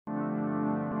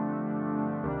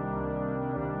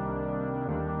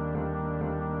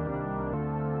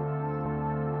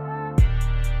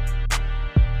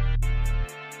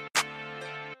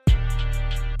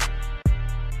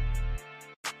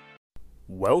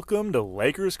Welcome to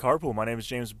Lakers Carpool. My name is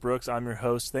James Brooks. I'm your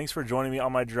host. Thanks for joining me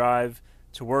on my drive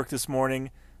to work this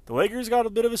morning. The Lakers got a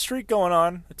bit of a streak going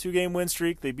on, a 2-game win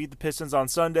streak. They beat the Pistons on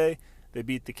Sunday. They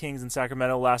beat the Kings in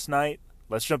Sacramento last night.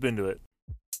 Let's jump into it.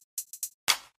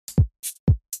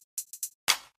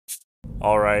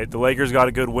 All right, the Lakers got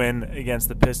a good win against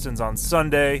the Pistons on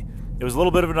Sunday. It was a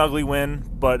little bit of an ugly win,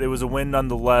 but it was a win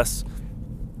nonetheless.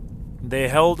 They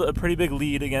held a pretty big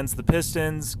lead against the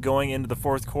Pistons going into the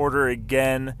fourth quarter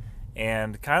again,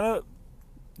 and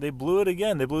they blew it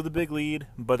again. They blew the big lead,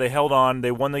 but they held on.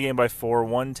 They won the game by 4,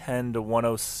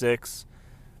 110-106.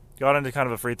 Got into kind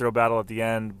of a free throw battle at the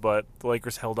end, but the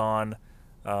Lakers held on.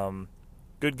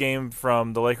 Good game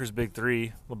from the Lakers' big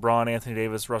three. LeBron, Anthony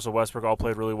Davis, Russell Westbrook all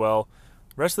played really well.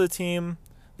 Rest of the team,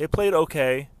 they played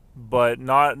okay, but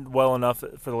not well enough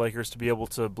for the Lakers to be able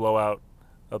to blow out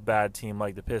a bad team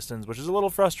like the Pistons, which is a little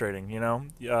frustrating, you know?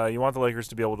 You want the Lakers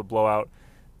to be able to blow out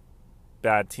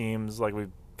bad teams like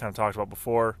we've kind of talked about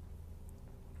before,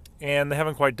 and they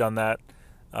haven't quite done that.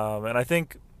 And I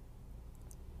think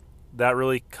that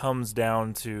really comes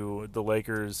down to the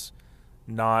Lakers,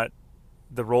 not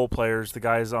the role players, the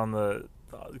guys on the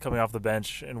coming off the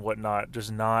bench and whatnot, just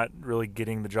not really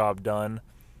getting the job done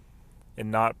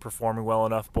and not performing well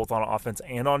enough both on offense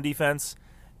and on defense.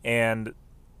 And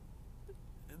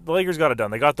the Lakers got it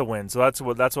done. They got the win, so that's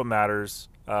what matters.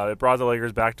 It brought the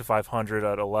Lakers back to 500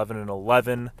 at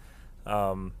 11-11.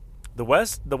 The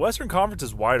Western Conference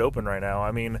is wide open right now.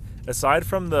 I mean, aside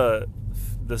from the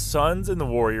Suns and the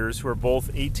Warriors, who are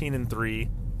both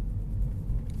 18-3,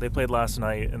 they played last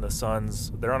night, and the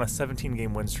Suns, they're on a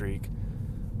 17-game win streak.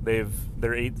 The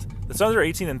Suns are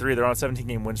 18-3. They're on a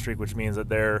 17-game win streak, which means that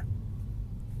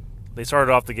they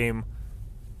started off the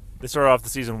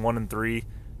season 1-3.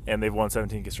 And they've won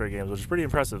 17 straight games, which is pretty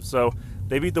impressive. So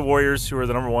they beat the Warriors, who are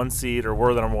the number one seed, or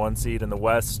were the number one seed in the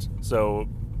West. So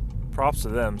props to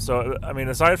them. So, I mean,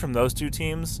 aside from those two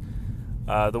teams,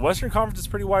 the Western Conference is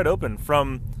pretty wide open.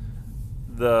 From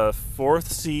the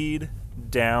 4th seed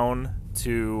down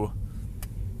to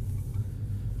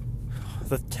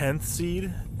the 10th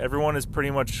seed, everyone is pretty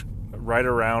much right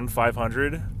around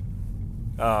 500.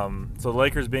 So the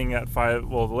Lakers being at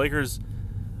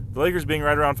the Lakers being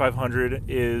right around 500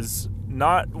 is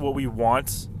not what we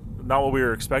want, not what we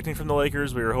were expecting from the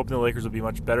Lakers. We were hoping the Lakers would be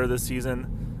much better this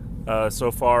season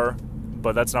so far,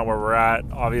 but that's not where we're at,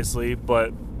 obviously.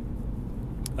 But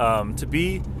to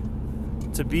be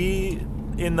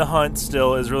in the hunt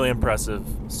still is really impressive.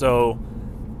 So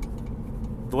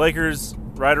the Lakers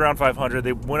right around 500.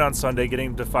 They went on Sunday,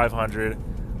 getting to 500.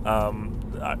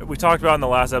 We talked about in the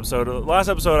last episode.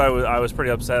 I was pretty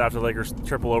upset after the Lakers'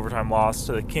 triple overtime loss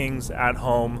to the Kings at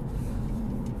home.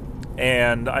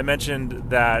 And I mentioned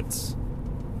that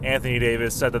Anthony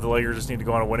Davis said that the Lakers just need to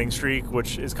go on a winning streak,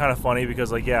 which is kind of funny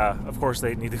because, of course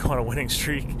they need to go on a winning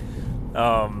streak.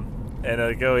 And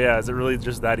I go, is it really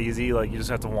just that easy? You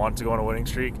just have to want to go on a winning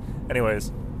streak?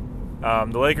 Anyways, the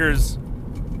Lakers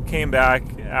came back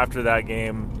after that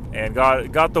game and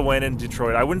got the win in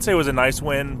Detroit. I wouldn't say it was a nice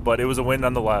win, but it was a win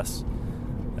nonetheless.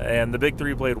 And the big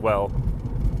three played well.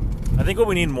 I think what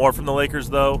we need more from the Lakers,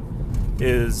 though,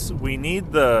 is we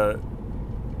need the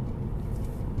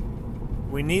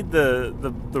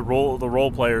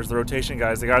role players, the rotation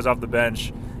guys, the guys off the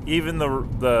bench, even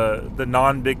the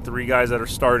non-big three guys that are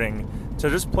starting to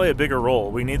just play a bigger role.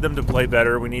 We need them to play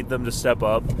better. We need them to step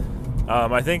up.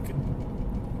 I think,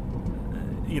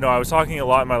 I was talking a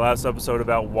lot in my last episode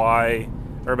about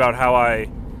how I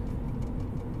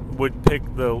would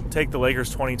take the Lakers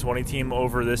 2020 team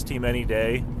over this team any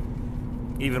day,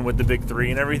 even with the big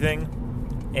three and everything.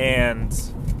 And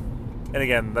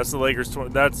again, that's the Lakers.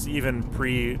 That's even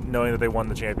pre knowing that they won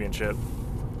the championship.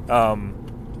 I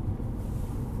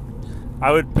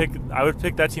would pick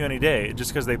that team any day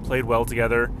just because they played well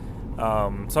together.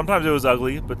 Sometimes it was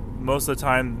ugly, but most of the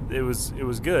time it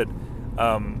was good.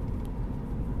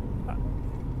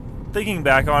 Thinking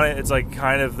back on it, it's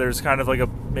there's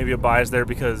maybe a bias there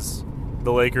because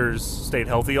the Lakers stayed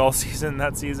healthy all season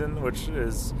that season, which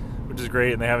is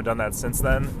great, and they haven't done that since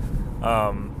then.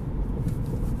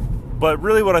 But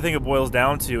really, what I think it boils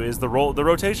down to is the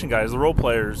rotation guys, the role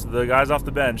players, the guys off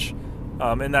the bench.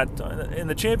 In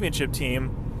the championship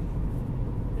team,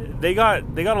 they got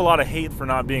a lot of hate for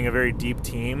not being a very deep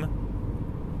team.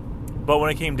 But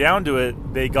when it came down to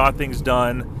it, they got things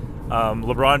done.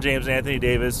 LeBron James and Anthony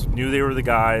Davis knew they were the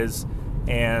guys,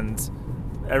 and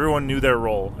everyone knew their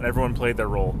role, and everyone played their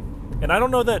role. And I don't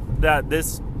know that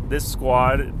this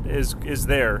squad is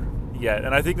there yet,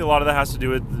 and I think a lot of that has to do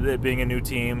with it being a new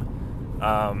team.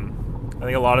 I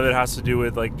think a lot of it has to do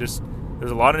with just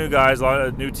There's a lot of new guys, a lot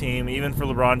of new team, even for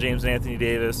LeBron James and Anthony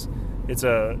Davis. It's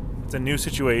a new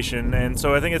situation, and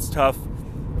so I think it's tough.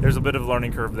 There's a bit of a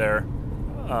learning curve there.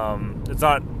 It's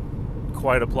not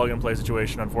quite a plug-and-play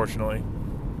situation, unfortunately.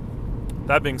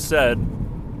 That being said,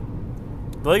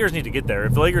 the Lakers need to get there.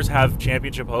 If the Lakers have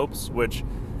championship hopes, which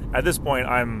at this point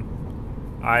I'm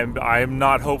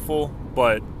not hopeful,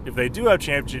 but if they do have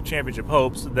championship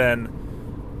hopes, then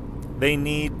they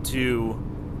need to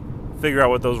figure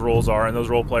out what those roles are, and those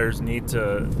role players need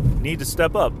to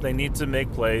step up. They need to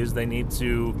make plays. They need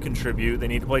to contribute. They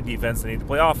need to play defense. They need to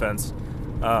play offense.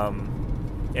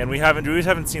 And we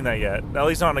haven't seen that yet, at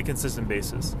least not on a consistent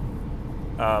basis.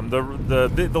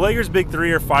 The Lakers' big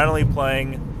three are finally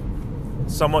playing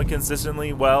somewhat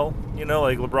consistently well. You know,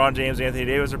 like LeBron James and Anthony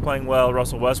Davis are playing well.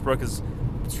 Russell Westbrook has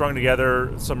strung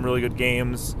together some really good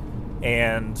games,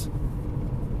 and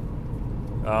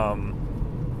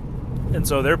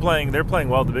so they're playing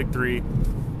well, the big three.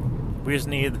 We just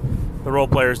need the role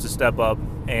players to step up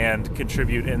and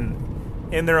contribute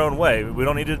in their own way. We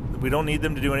don't need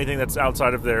them to do anything that's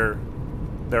outside of their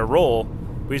role.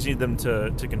 We just need them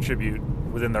to contribute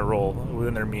within their role,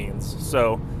 within their means.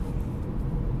 So,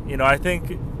 you know, I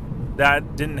think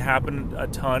that didn't happen a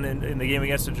ton in the game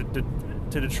against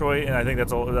to Detroit, and I think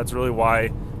that's really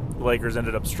why the Lakers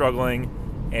ended up struggling.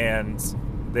 And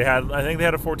I think they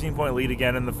had a 14-point lead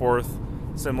again in the fourth,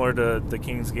 similar to the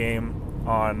Kings game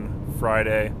on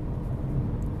Friday.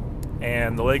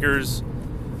 And the Lakers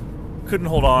couldn't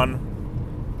hold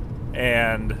on,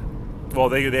 and well,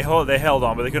 they held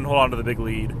on, but they couldn't hold on to the big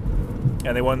lead,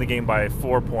 and they won the game by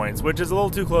 4 points, which is a little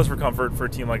too close for comfort for a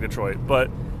team like Detroit. But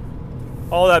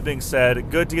all that being said,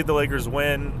 good to get the Lakers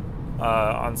win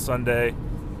on Sunday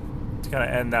to kind of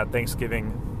end that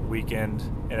Thanksgiving weekend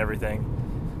and everything.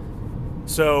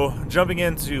 So jumping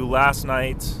into last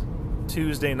night,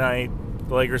 Tuesday night,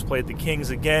 the Lakers played the Kings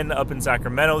again up in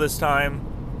Sacramento this time.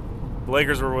 The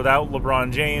Lakers were without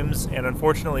LeBron James, and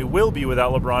unfortunately will be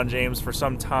without LeBron James for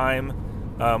some time.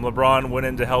 LeBron went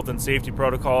into health and safety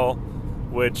protocol,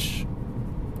 which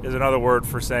is another word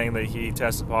for saying that he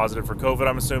tested positive for COVID,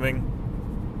 I'm assuming,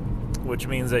 which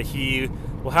means that he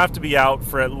will have to be out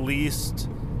for at least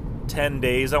 10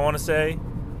 days, I want to say.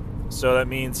 So that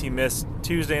means he missed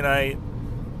Tuesday night.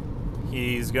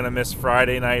 He's going to miss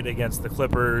Friday night against the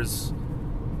Clippers.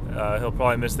 He'll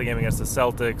probably miss the game against the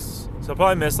Celtics. So he'll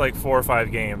probably miss like 4 or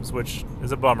 5 games, which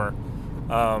is a bummer.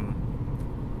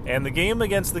 And the game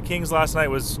against the Kings last night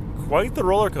was quite the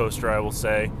roller coaster, I will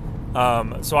say.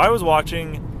 So I was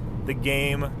watching the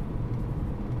game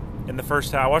in the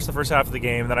first half. I watched the first half of the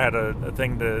game, then I had a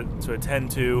thing to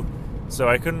attend to, so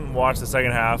I couldn't watch the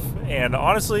second half. And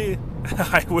honestly,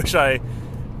 I wish I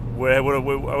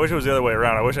wish it was the other way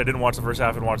around. I wish I didn't watch the first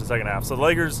half and watch the second half. So the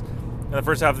Lakers in the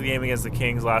first half of the game against the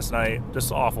Kings last night,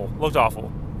 just awful. Looked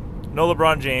awful. No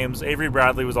LeBron James. Avery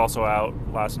Bradley was also out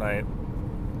last night.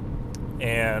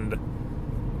 And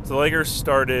so the Lakers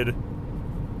started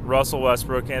Russell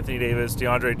Westbrook, Anthony Davis,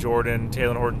 DeAndre Jordan,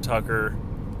 Talen Horton-Tucker.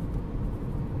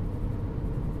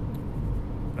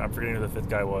 I'm forgetting who the fifth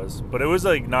guy was, but it was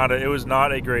like not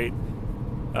a great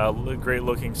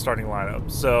looking starting lineup.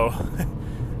 So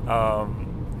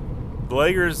the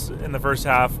Lakers in the first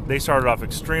half, they started off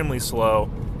extremely slow,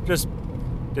 just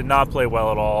did not play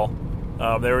well at all.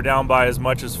 They were down by as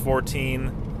much as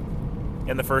 14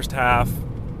 in the first half.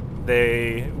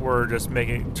 They were just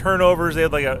making turnovers. They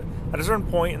had at a certain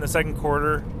point in the second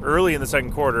quarter, early in the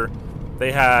second quarter,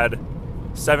 they had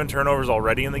 7 turnovers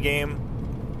already in the game.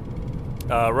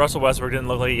 Russell Westbrook didn't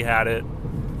look like he had it.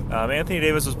 Anthony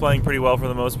Davis was playing pretty well for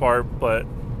the most part, but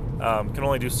can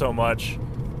only do so much.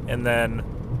 And then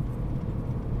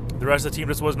the rest of the team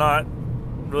just was not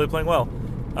really playing well.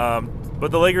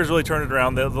 But the Lakers really turned it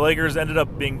around. The Lakers ended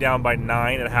up being down by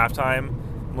 9 at halftime.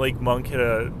 Malik Monk hit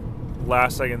a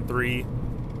last-second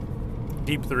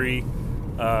deep three.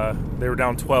 They were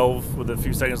down 12 with a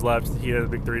few seconds left. He had a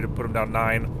big three to put them down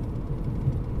 9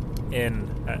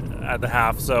 at the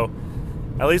half. So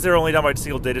at least they were only down by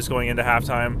single digits going into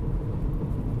halftime.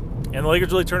 And the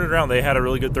Lakers really turned it around. They had a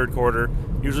really good third quarter.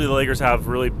 Usually the Lakers have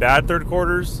really bad third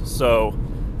quarters. So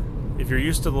if you're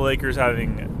used to the Lakers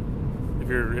having,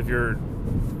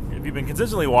 if you've been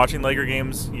consistently watching Laker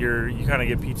games, you kind of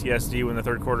get PTSD when the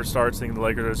third quarter starts, thinking the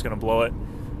Lakers are just going to blow it.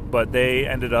 But they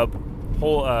ended up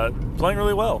playing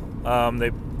really well.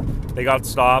 They got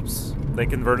stops. They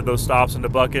converted those stops into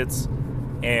buckets,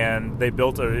 and they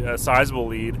built a sizable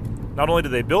lead. Not only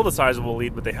did they build a sizable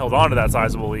lead, but they held on to that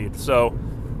sizable lead. So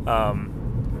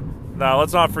now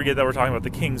let's not forget that we're talking about the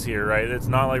Kings here, right? It's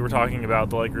not like we're talking about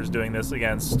the Lakers doing this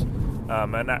against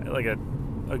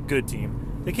a good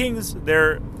team. The Kings,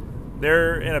 they're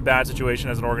they're in a bad situation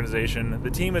as an organization.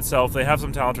 The team itself, they have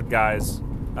some talented guys,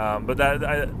 but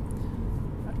I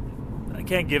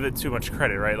can't give it too much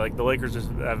credit, right? Like, the Lakers just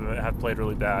have played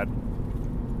really bad.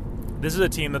 This is a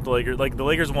team that the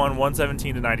Lakers won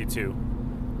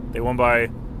 117-92. They won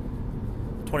by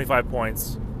 25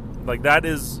 points. Like, that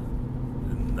is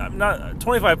not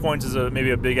 25 points is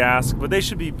maybe a big ask, but they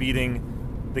should be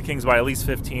beating the Kings by at least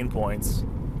 15 points,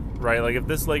 right? Like, if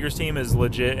this Lakers team is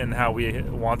legit and how we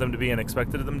want them to be and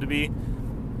expected them to be,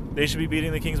 they should be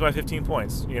beating the Kings by 15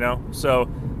 points, you know? So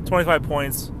 25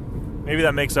 points, maybe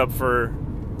that makes up for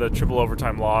the triple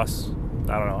overtime loss.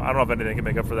 I don't know. I don't know if anything can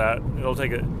make up for that. It's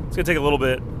going to take a little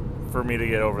bit for me to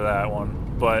get over that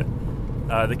one. But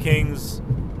the Kings,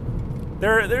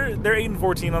 they're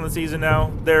 8-14 on the season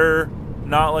now. They're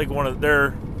not like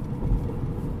they're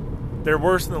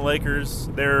worse than the Lakers.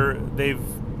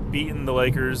 They've beaten the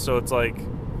Lakers, so it's like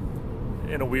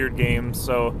in a weird game.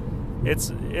 So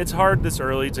it's hard this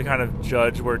early to kind of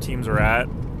judge where teams are at.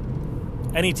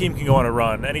 Any team can go on a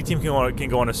run. Any team can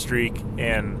go on a streak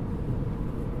and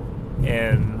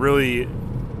really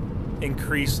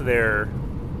increase their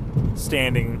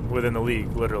standing within the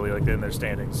league, literally, like in their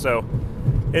standings. So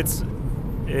it's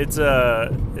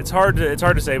hard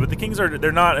to say, but the Kings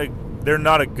they're not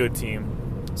a good team.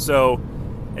 So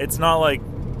it's not like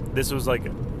this was like,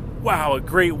 wow, a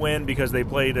great win because they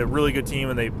played a really good team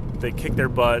and they kicked their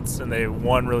butts and they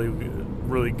won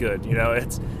really good. You know,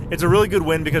 it's a really good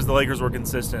win because the Lakers were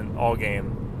consistent all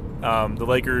game. The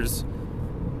Lakers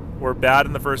were bad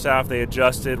in the first half. They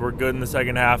adjusted, were good in the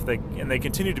second half. They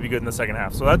continued to be good in the second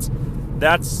half. So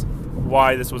that's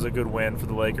why this was a good win for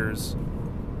the Lakers.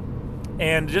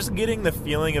 And just getting the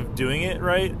feeling of doing it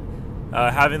right,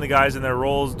 having the guys in their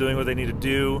roles, doing what they need to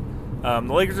do. The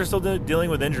Lakers are still dealing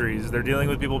with injuries. They're dealing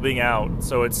with people being out.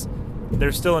 So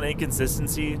there's still an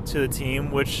inconsistency to the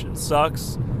team, which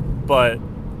sucks. But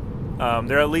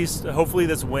they're at least, hopefully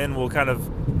this win will kind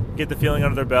of get the feeling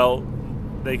under their belt.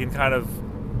 They can kind of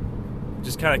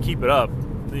keep it up.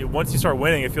 Once you start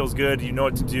winning, it feels good. You know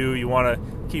what to do. You want to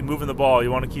keep moving the ball.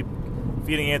 You want to keep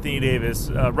feeding Anthony Davis.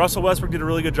 Russell Westbrook did a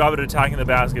really good job at attacking the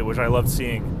basket, which I loved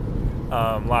seeing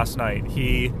last night.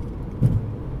 He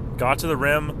got to the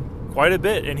rim quite a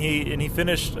bit, and he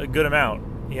finished a good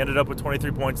amount. He ended up with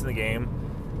 23 points in the game,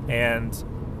 and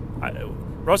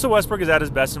Russell Westbrook is at his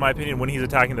best, in my opinion, when he's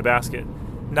attacking the basket.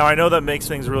 Now, I know that makes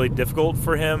things really difficult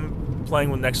for him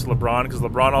playing next to LeBron, because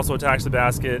LeBron also attacks the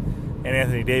basket, and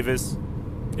Anthony Davis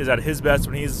is at his best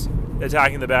when he's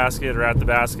attacking the basket or at the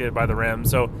basket by the rim.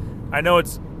 So I know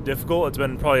it's difficult. It's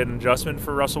been probably an adjustment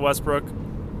for Russell Westbrook.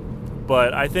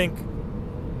 But I think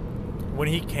when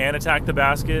he can attack the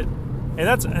basket, and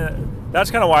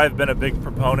that's kind of why I've been a big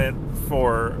proponent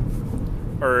or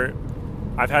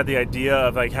I've had the idea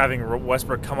of like having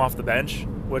Westbrook come off the bench,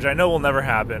 which I know will never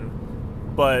happen.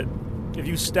 But if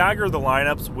you stagger the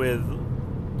lineups with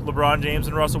LeBron James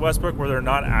and Russell Westbrook, where they're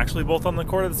not actually both on the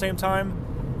court at the same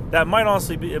time, that might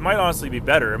honestly be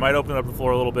better. It might open up the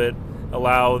floor a little bit,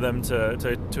 allow them to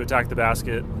attack the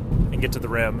basket and get to the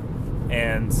rim,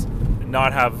 and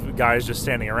not have guys just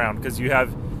standing around. Because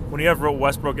when you have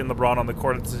Westbrook and LeBron on the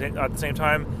court at the same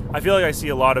time, I feel like I see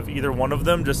a lot of either one of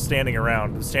them just standing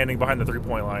around, standing behind the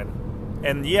three-point line.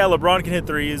 And yeah, LeBron can hit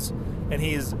threes, and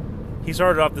he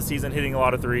started off the season hitting a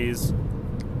lot of threes,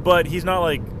 but he's not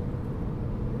like,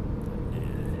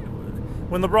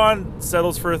 when LeBron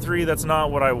settles for a three, that's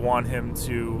not what I want him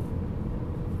to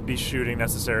be shooting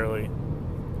necessarily.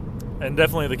 And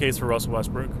definitely the case for Russell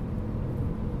Westbrook.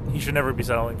 He should never be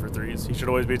settling for threes. He should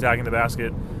always be attacking the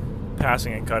basket,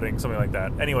 passing and cutting, something like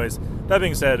that. Anyways, that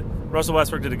being said, Russell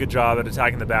Westbrook did a good job at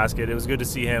attacking the basket. It was good to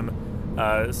see him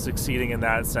succeeding in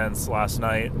that sense last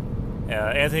night.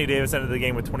 Anthony Davis ended the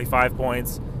game with 25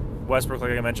 points. Westbrook,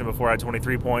 like I mentioned before, had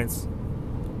 23 points.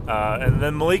 And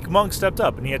then Malik Monk stepped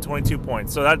up, and he had 22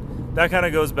 points. So that kind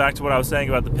of goes back to what I was saying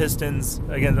about the Pistons,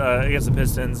 against the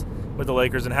Pistons with the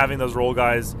Lakers, and having those role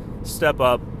guys step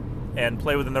up and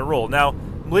play within their role. Now,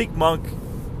 Malik Monk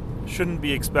shouldn't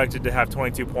be expected to have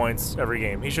 22 points every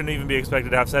game. He shouldn't even be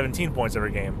expected to have 17 points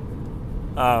every game.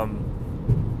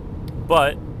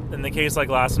 But in the case like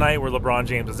last night where LeBron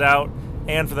James is out,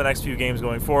 and for the next few games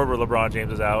going forward where LeBron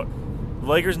James is out, the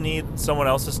Lakers need someone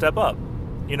else to step up.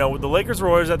 You know, the Lakers were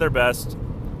always at their best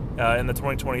in the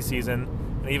 2020 season,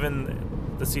 and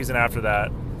even the season after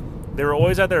that. They were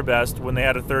always at their best when they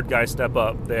had a third guy step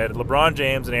up. They had LeBron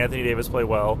James and Anthony Davis play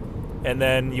well, and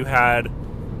then you had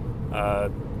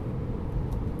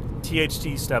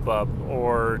THT step up,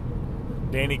 or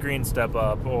Danny Green step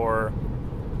up, or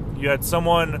you had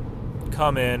someone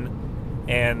come in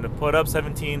and put up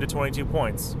 17 to 22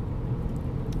 points.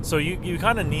 So you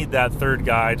kind of need that third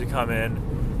guy to come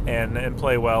in and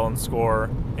play well and score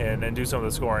and do some of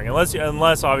the scoring.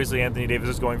 Unless obviously Anthony Davis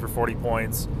is going for 40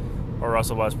 points or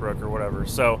Russell Westbrook or whatever.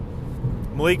 So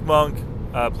Malik Monk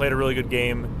played a really good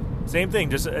game. Same thing,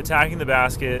 just attacking the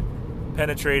basket,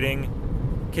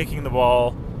 penetrating, kicking the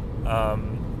ball,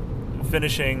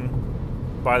 finishing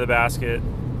by the basket.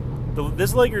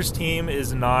 This Lakers team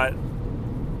is not...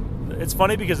 It's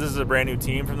funny because this is a brand new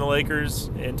team from the Lakers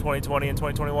in 2020 and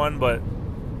 2021, but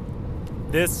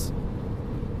this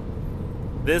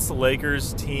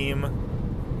Lakers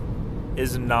team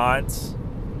is not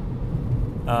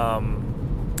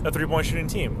a three-point shooting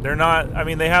team. They're not... I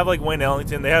mean, they have like Wayne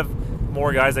Ellington. They have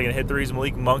more guys that can hit threes.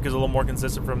 Malik Monk is a little more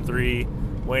consistent from three.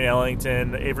 Wayne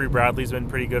Ellington, Avery Bradley's been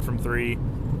pretty good from three.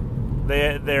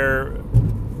 But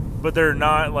they're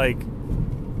not like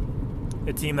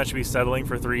a team that should be settling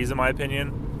for threes, in my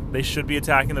opinion. They should be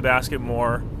attacking the basket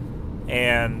more,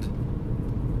 and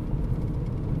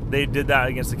they did that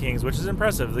against the Kings, which is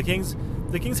impressive. The Kings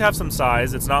have some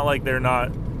size. It's not like they're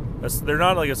not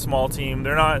like a small team.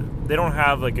 They don't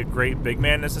have like a great big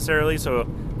man necessarily, so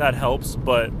that helps.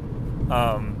 But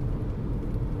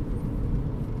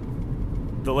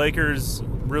the Lakers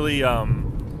really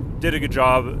did a good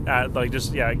job at like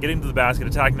just getting to the basket,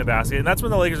 attacking the basket, and that's when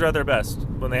the Lakers are at their best.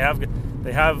 When they have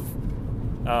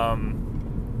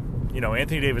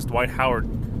Anthony Davis, Dwight Howard,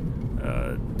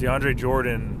 DeAndre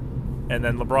Jordan, and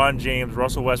then LeBron James,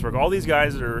 Russell Westbrook. All these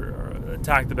guys are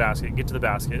attack the basket, get to the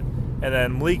basket, and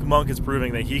then Malik Monk is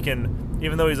proving that he can,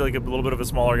 even though he's like a little bit of a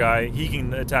smaller guy, he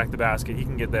can attack the basket. He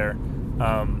can get there.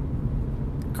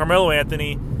 Carmelo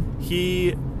Anthony,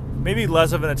 he maybe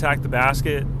less of an attack the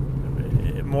basket,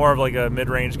 more of like a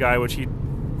mid-range guy, which he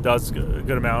does a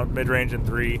good amount, mid-range and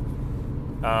three.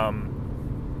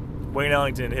 Wayne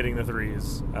Ellington hitting the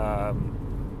threes.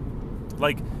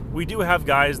 Like, we do have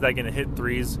guys that can hit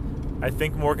threes, I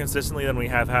think, more consistently than we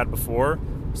have had before.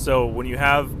 So when you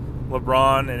have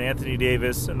LeBron and Anthony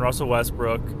Davis and Russell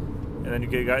Westbrook, and then you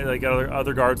get guys like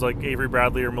other guards like Avery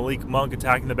Bradley or Malik Monk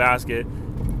attacking the basket,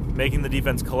 making the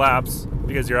defense collapse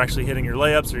because you're actually hitting your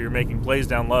layups or you're making plays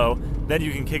down low, then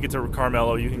you can kick it to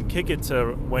Carmelo, you can kick it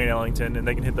to Wayne Ellington, and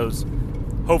they can hit those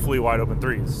hopefully wide open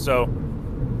threes. So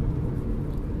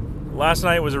last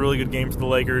night was a really good game for the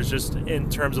Lakers, just in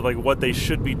terms of like what they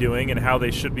should be doing and how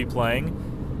they should be playing.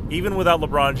 Even without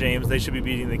LeBron James, they should be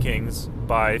beating the Kings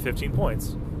by 15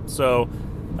 points. So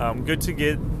good to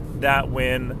get that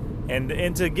win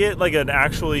and to get like an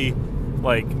actually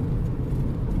like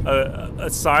a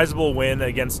sizable win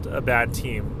against a bad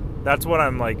team. That's what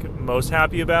I'm like most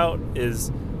happy about,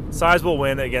 is sizable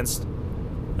win against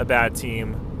a bad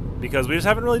team, because we just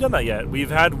haven't really done that yet.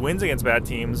 We've had wins against bad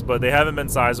teams, but they haven't been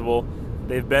sizable.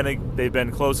 They've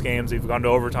been close games. They've gone to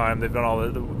overtime. They've done all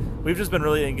we've just been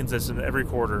really inconsistent every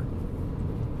quarter.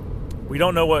 We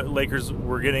don't know what Lakers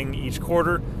we're getting each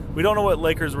quarter. We don't know what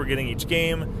Lakers we're getting each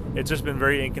game. It's just been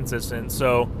very inconsistent.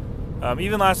 So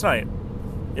even last night,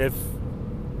 if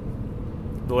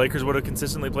the Lakers would have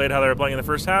consistently played how they were playing in the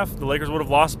first half, the Lakers would have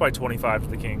lost by 25 to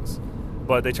the Kings.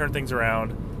 But they turned things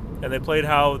around, and they played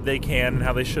how they can and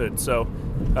how they should. So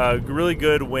really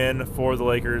good win for the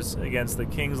Lakers against the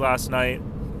Kings last night.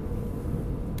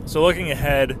 So looking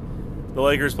ahead, the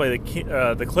Lakers play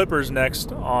the Clippers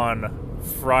next on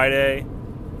Friday.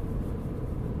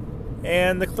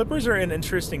 And the Clippers are an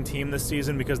interesting team this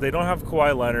season because they don't have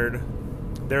Kawhi Leonard.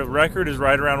 Their record is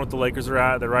right around what the Lakers are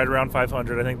at. They're right around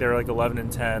 500. I think they're like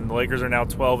 11-10. The Lakers are now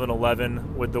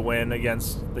 12-11 with the win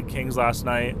against the Kings last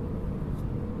night.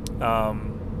 The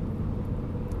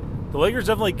Lakers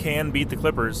definitely can beat the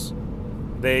Clippers.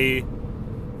 I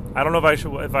don't know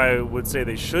if I would say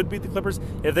they should beat the Clippers.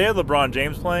 If they had LeBron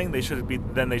James playing, they should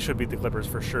beat the Clippers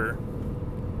for sure.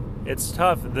 It's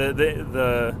tough.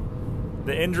 The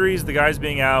injuries, the guys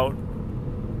being out,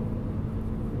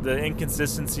 the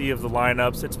inconsistency of the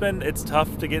lineups, it's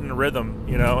tough to get in a rhythm.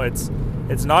 You know, it's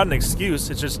not an excuse.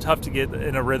 It's just tough to get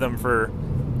in a rhythm for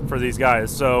these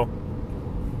guys. So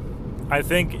I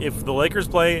think if the Lakers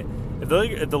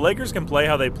can play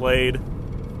how they played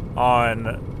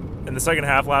in the second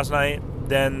half last night,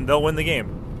 then they'll win the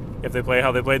game. If they play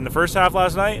how they played in the first half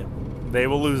last night, they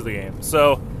will lose the game.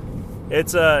 So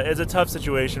it's a tough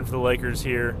situation for the Lakers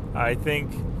here. I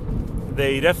think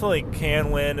they definitely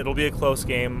can win. It'll be a close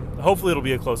game. Hopefully it'll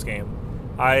be a close game.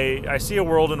 I see a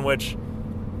world in which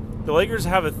the Lakers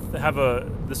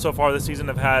so far this season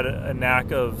have had a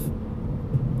knack of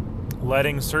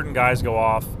letting certain guys go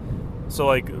off. So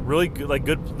like really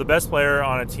good, the best player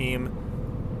on a team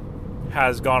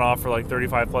has gone off for like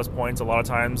 35 plus points a lot of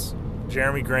times.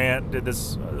 Jeremy Grant did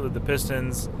this with the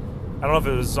Pistons. I don't know if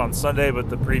it was on Sunday, but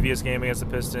the previous game against the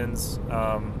Pistons,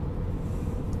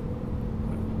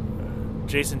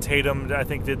 Jason Tatum, I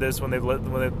think, did this when the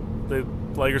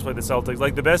Lakers played the Celtics.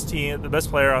 Like, the best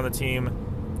player on the team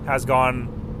has gone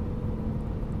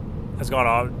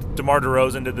off. DeMar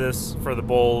DeRozan did this for the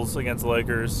Bulls against the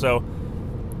Lakers. So,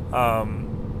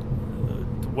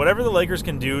 whatever the Lakers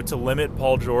can do to limit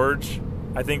Paul George,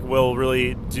 I think will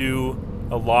really do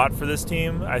a lot for this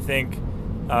team. I think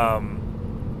Paul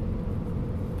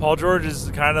George is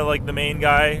kind of like the main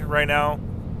guy right now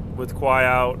with Kawhi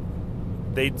out.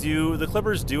 The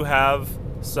Clippers do have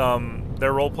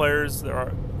their role players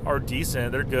that are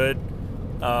decent. They're good.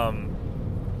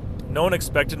 No one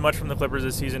expected much from the Clippers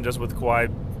this season, just with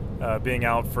Kawhi being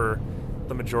out for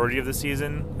the majority of the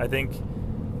season. I think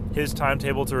his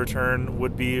timetable to return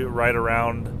would be right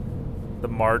around the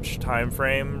March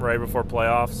timeframe, right before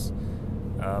playoffs,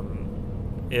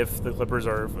 if the Clippers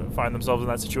find themselves in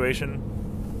that situation.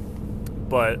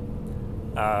 But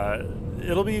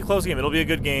it'll be a close game. It'll be a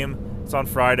good game. It's on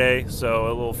Friday, so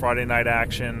a little Friday night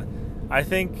action. I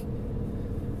think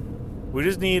we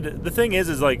just need... The thing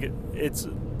is like, it's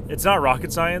not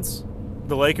rocket science.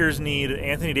 The Lakers need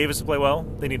Anthony Davis to play well.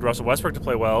 They need Russell Westbrook to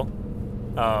play well.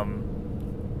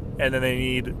 And then they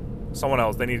need someone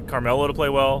else. They need Carmelo to play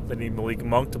well. They need Malik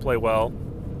Monk to play well.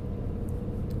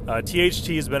 THT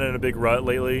has been in a big rut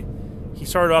lately. He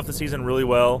started off the season really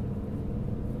well,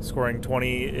 scoring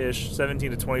 20-ish, 17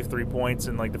 to 23 points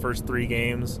in like the first 3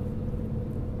 games.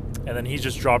 And then he's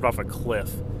just dropped off a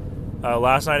cliff.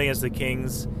 Last night against the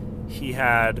Kings, he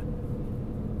had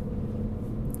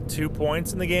 2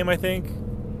 points in the game, I think.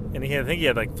 And I think he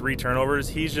had like 3 turnovers.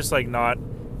 He's just like not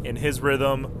in his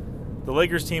rhythm. The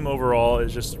Lakers team overall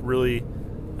is just really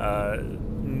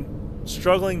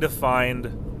struggling to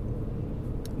find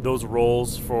those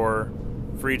roles for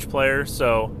each player.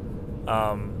 So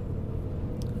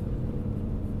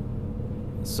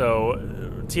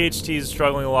THT is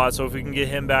struggling a lot. So if we can get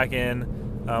him back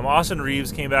in, Austin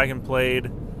Reeves came back and played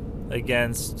in the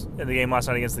game last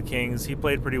night against the Kings. He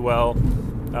played pretty well.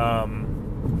 For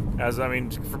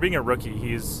being a rookie,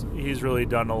 he's really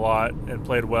done a lot and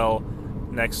played well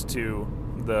next to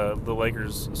the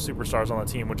Lakers superstars on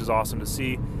the team, which is awesome to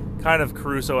see. Kind of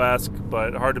Caruso-esque,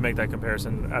 but hard to make that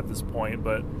comparison at this point.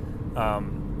 But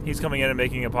he's coming in and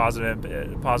making a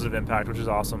positive impact, which is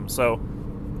awesome. So,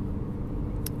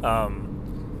 I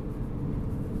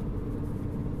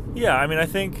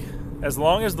think as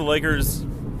long as the Lakers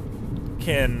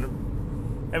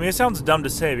can... it sounds dumb to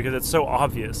say because it's so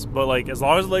obvious, but like as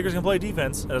long as the Lakers can play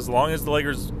defense, and as long as the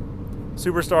Lakers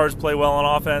superstars play well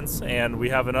on offense, and we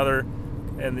have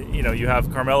you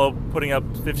have Carmelo putting up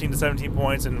 15 to 17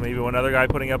 points, and maybe one other guy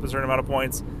putting up a certain amount of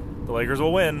points, the Lakers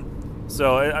will win.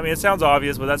 So it sounds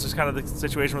obvious, but that's just kind of the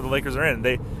situation where the Lakers are in.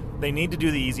 They need to do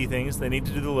the easy things, they need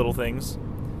to do the little things,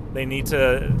 they need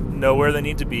to know where they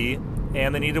need to be,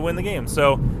 and they need to win the game.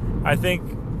 So I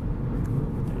think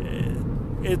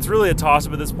it's really a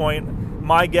toss-up at this point.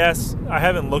 My guess, I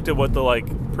haven't looked at what the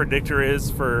predictor is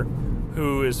for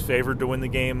who is favored to win the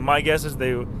game. My guess is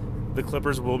the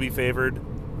Clippers will be favored,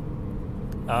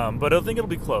 but I think it'll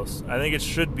be close. I think it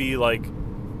should be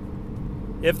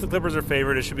if the Clippers are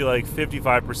favored, it should be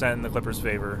 55% in the Clippers'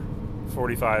 favor,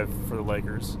 45 for the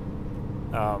Lakers.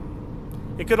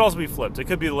 It could also be flipped. It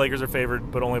could be the Lakers are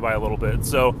favored, but only by a little bit.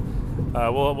 So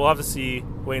we'll have to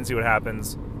wait and see what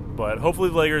happens. But hopefully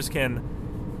the Lakers can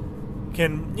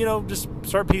just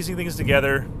start piecing things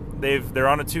together. They're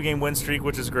on a 2-game win streak,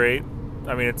 which is great.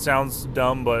 It sounds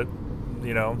dumb, but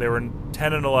they were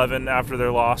 10-11 after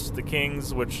their loss to the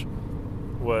Kings, which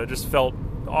just felt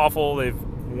awful. They've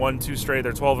won 2 straight.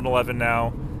 They're 12-11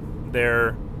 now.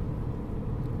 They're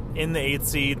in the 8th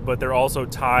seed, but they're also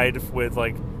tied with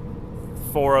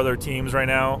 4 other teams right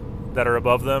now that are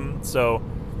above them. So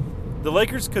the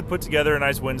Lakers could put together a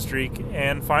nice win streak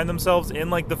and find themselves in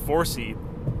the 4 seed.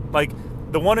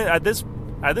 The one at this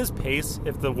pace,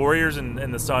 if the Warriors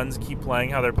and the Suns keep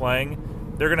playing how they're playing,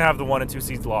 they're gonna have the 1 and 2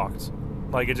 seeds locked.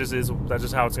 It just is. That's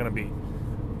just how it's gonna be.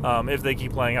 If they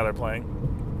keep playing how they're playing,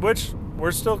 which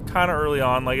we're still kind of early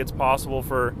on. It's possible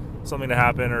for something to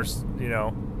happen, or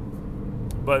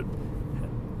But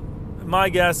my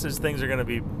guess is things are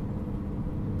gonna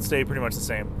stay pretty much the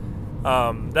same.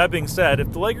 That being said,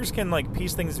 if the Lakers can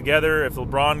piece things together, if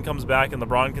LeBron comes back and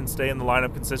LeBron can stay in the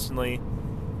lineup consistently,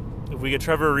 if we get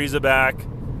Trevor Ariza back,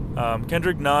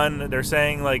 Kendrick Nunn, they're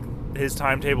saying his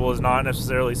timetable is not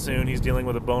necessarily soon. He's dealing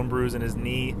with a bone bruise in his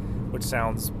knee, which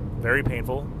sounds very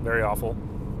painful, very awful.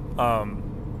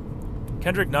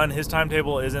 Kendrick Nunn, his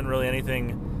timetable isn't really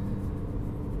anything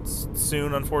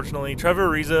soon, unfortunately. Trevor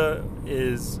Ariza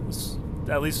is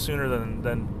at least sooner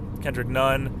than Kendrick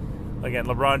Nunn. Again,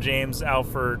 LeBron James out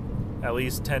for at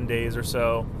least 10 days or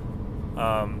so.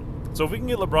 So if we can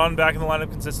get LeBron back in the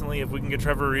lineup consistently, if we can get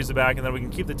Trevor Ariza back, and then we can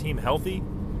keep the team healthy,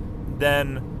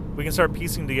 then we can start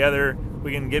piecing together.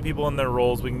 We can get people in their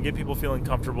roles. We can get people feeling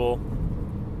comfortable.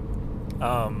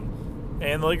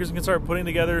 And the Lakers can start putting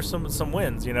together some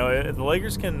wins. You know, if the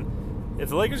Lakers can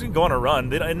go on a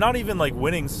run, and not even like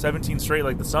winning 17 straight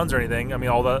like the Suns or anything. I mean,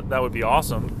 all that would be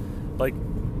awesome. Like,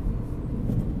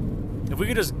 if we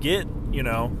could just get, you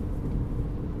know,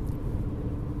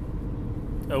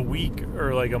 a week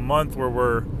or like a month where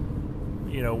we're,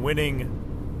 you know, winning,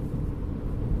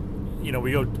 you know,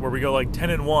 we go like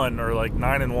 10-1 or like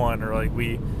 9-1, or like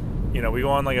we go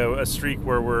on like a streak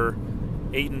where we're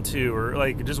 8-2, or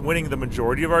like just winning the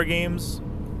majority of our games,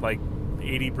 like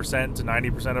 80% to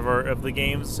 90% of the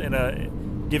games in a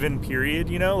given period,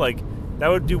 you know, like that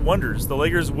would do wonders. The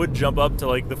Lakers would jump up to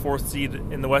like the 4th seed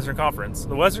in the Western Conference.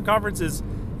 The Western Conference is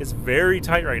very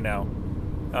tight right now.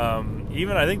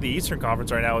 Even I think the Eastern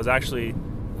Conference right now is actually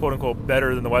quote unquote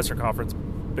better than the Western Conference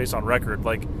based on record.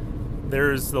 Like,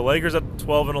 there's the Lakers at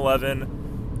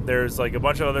 12-11. There's like a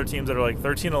bunch of other teams that are like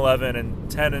 13-11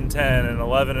 and 10-10 and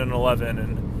 11-11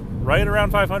 and right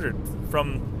around 500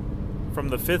 from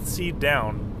the 5th seed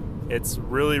down. It's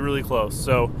really, really close.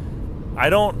 So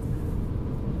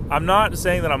I'm not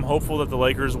saying that I'm hopeful that the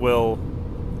Lakers will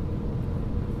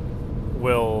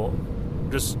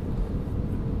just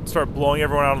start blowing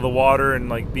everyone out of the water and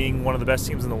like being one of the best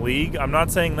teams in the league. I'm not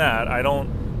saying that. I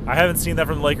haven't seen that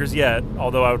from the Lakers yet,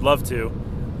 although I would love to.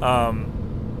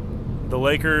 The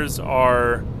Lakers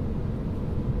are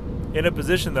in a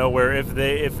position though where if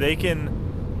they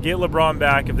can get LeBron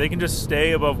back, if they can just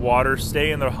stay above water,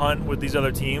 stay in their hunt with these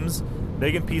other teams,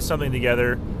 they can piece something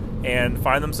together and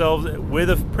find themselves with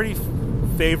a pretty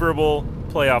favorable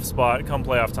playoff spot come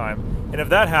playoff time. And if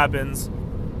that happens,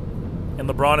 and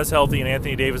LeBron is healthy, and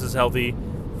Anthony Davis is healthy,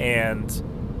 and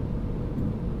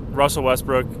Russell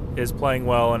Westbrook is playing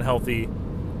well and healthy,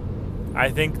 I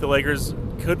think the Lakers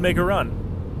could make a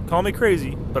run. Call me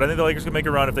crazy, but I think the Lakers could make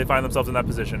a run if they find themselves in that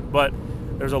position. But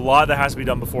there's a lot that has to be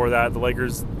done before that. The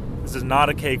Lakers, this is not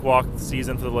a cakewalk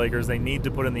season for the Lakers. They need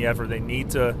to put in the effort. They need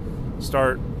to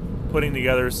start putting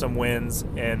together some wins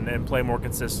and play more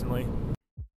consistently.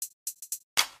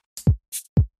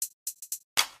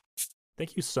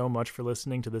 Thank you so much for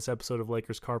listening to this episode of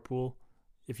Lakers Carpool.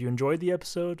 If you enjoyed the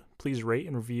episode, please rate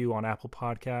and review on Apple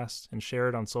Podcasts and share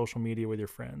it on social media with your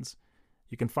friends.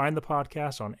 You can find the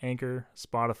podcast on Anchor,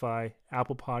 Spotify,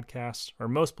 Apple Podcasts, or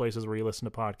most places where you listen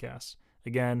to podcasts.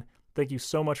 Again, thank you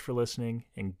so much for listening,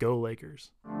 and go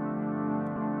Lakers.